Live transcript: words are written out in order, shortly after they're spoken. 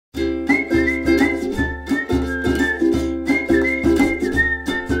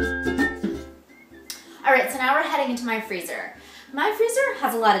my freezer. My freezer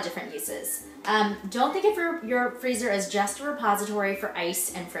has a lot of different uses. Don't think of your freezer as just a repository for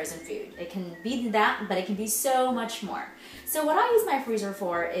ice and frozen food. It can be that, but it can be so much more. So what I use my freezer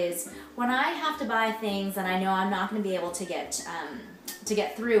for is when I have to buy things that I know I'm not going to be able to get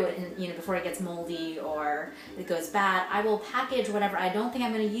through it, and, before it gets moldy or it goes bad, I will package whatever I don't think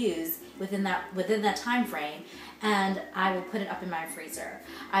I'm going to use within that time frame, and I will put it up in my freezer.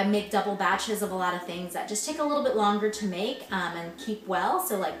 I make double batches of a lot of things that just take a little bit longer to make and keep well.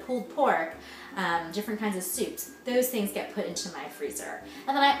 So like pulled pork, different kinds of soups, those things get put into my freezer.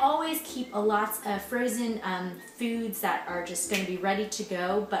 And then I always keep a lot of frozen foods that are just going to be ready to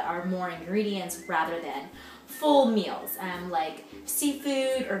go, but are more ingredients rather than full meals, like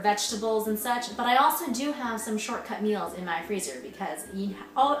seafood or vegetables and such. But I also do have some shortcut meals in my freezer because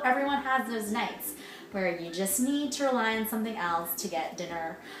everyone has those nights where you just need to rely on something else to get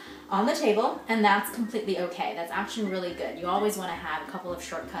dinner on the table, and that's completely okay. That's actually really good. You always want to have a couple of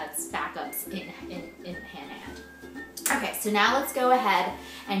shortcuts, backups in hand. Okay, so now let's go ahead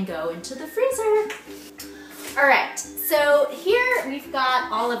and go into the freezer. All right, so here we've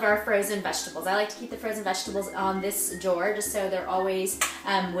got all of our frozen vegetables. I like to keep the frozen vegetables on this drawer just so they're always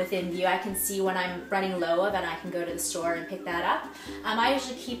within view. I can see when I'm running low of it, and I can go to the store and pick that up. I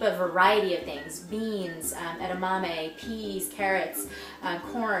usually keep a variety of things: beans, edamame, peas, carrots,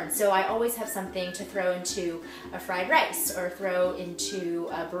 corn. So I always have something to throw into a fried rice, or throw into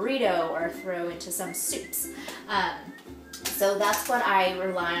a burrito, or throw into some soups. So that's what I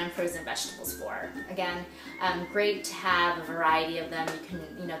rely on frozen vegetables for. Again, great to have a variety of them. You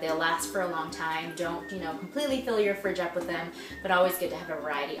can, they'll last for a long time. Don't, completely fill your fridge up with them, but always good to have a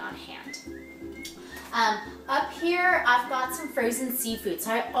variety on hand. Up here, I've got some frozen seafood.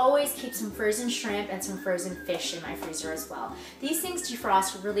 So I always keep some frozen shrimp and some frozen fish in my freezer as well. These things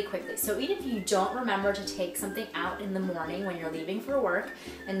defrost really quickly. So even if you don't remember to take something out in the morning when you're leaving for work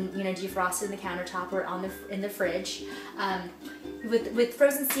and, defrost it in the countertop or in the fridge, with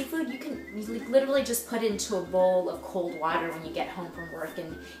frozen seafood, you literally just put it into a bowl of cold water when you get home from work,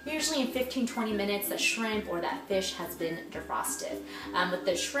 and usually in 15-20 minutes, the shrimp or that fish has been defrosted. With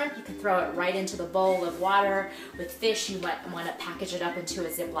the shrimp, you can throw it right into the bowl of water. With fish, you might want to package it up into a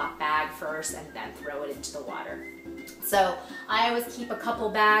Ziploc bag first and then throw it into the water. So I always keep a couple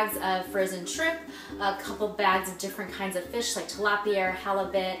bags of frozen shrimp, a couple bags of different kinds of fish like tilapia or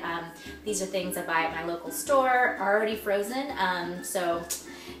halibut. These are things I buy at my local store, already frozen, so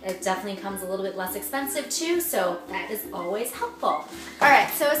it definitely comes a little bit less expensive too, so that is always helpful. All right,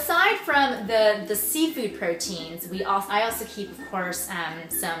 so aside from the seafood proteins, I also keep, of course,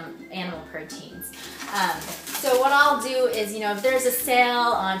 some animal proteins. So what I'll do is, if there's a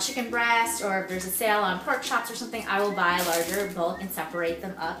sale on chicken breast, or if there's a sale on pork chops or something, I will buy a larger bulk and separate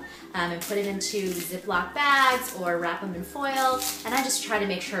them up and put it into Ziploc bags or wrap them in foil. And I just try to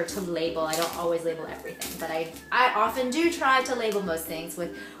make sure to label. I don't always label everything, but I often do try to label most things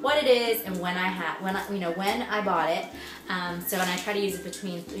with what it is and when I bought it. And I try to use it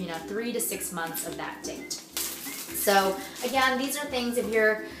between 3 to 6 months of that date. So again, these are things if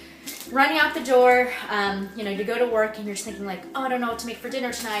you're running out the door, you go to work and you're just thinking like, oh, I don't know what to make for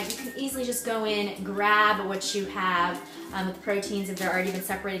dinner tonight. You can easily just go in, grab what you have with proteins. If they're already been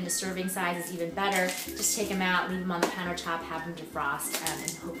separated into serving sizes, even better. Just take them out, leave them on the countertop, have them defrost,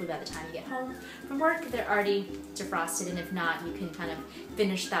 and hopefully by the time you get home from work, they're already defrosted. And if not, you can kind of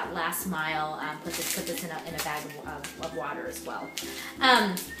finish that last mile, put this in a bag of water as well.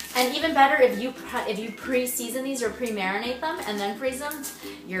 And even better, if you pre-season these or pre-marinate them and then freeze them,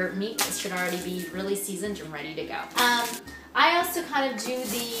 your meat should already be really seasoned and ready to go. I also kind of do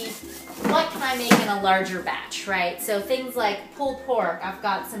what can I make in a larger batch, right? So things like pulled pork, I've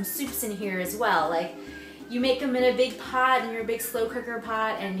got some soups in here as well. Like, you make them in a big pot, in your big slow cooker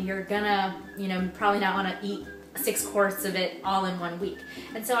pot, and you're gonna, probably not want to eat 6 quarts of it all in 1 week.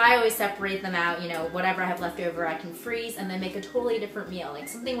 And so I always separate them out, whatever I have left over I can freeze and then make a totally different meal. Like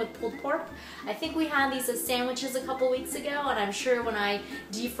something with pulled pork. I think we had these as sandwiches a couple weeks ago, and I'm sure when I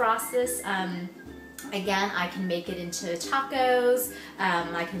defrost this, again, I can make it into tacos.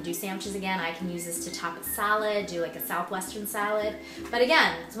 I can do sandwiches again. I can use this to top a salad, do like a southwestern salad. But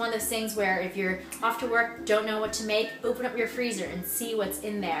again, it's one of those things where if you're off to work, don't know what to make, open up your freezer and see what's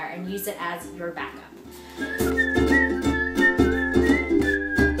in there and use it as your backup.